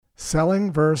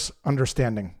Selling versus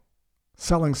understanding.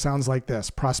 Selling sounds like this.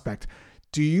 Prospect.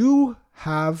 Do you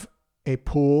have a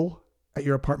pool at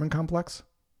your apartment complex?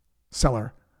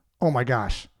 Seller. Oh my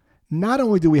gosh. Not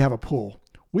only do we have a pool,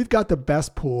 we've got the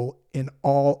best pool in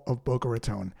all of Boca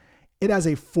Raton. It has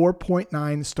a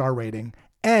 4.9 star rating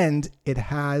and it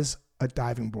has a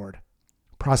diving board.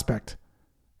 Prospect.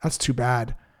 That's too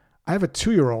bad. I have a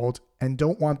 2-year-old and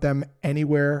don't want them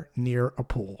anywhere near a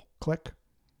pool. Click.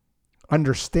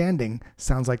 Understanding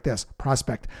sounds like this.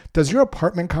 Prospect. Does your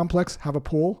apartment complex have a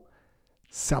pool?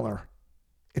 Seller.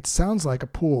 It sounds like a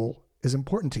pool is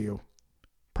important to you.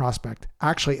 Prospect.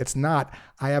 Actually, it's not.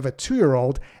 I have a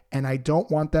 2-year-old and I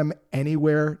don't want them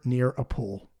anywhere near a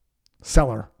pool.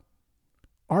 Seller.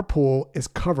 Our pool is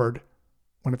covered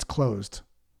when it's closed.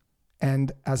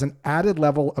 And as an added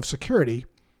level of security,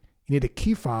 you need a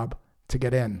key fob to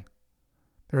get in.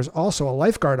 There's also a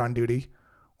lifeguard on duty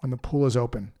when the pool is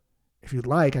open. If you'd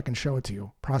like, I can show it to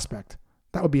you. Prospect.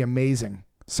 That would be amazing.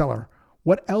 Seller.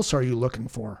 What else are you looking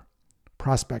for?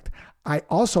 Prospect. I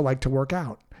also like to work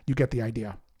out. You get the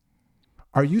idea.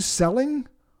 Are you selling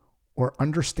or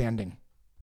understanding?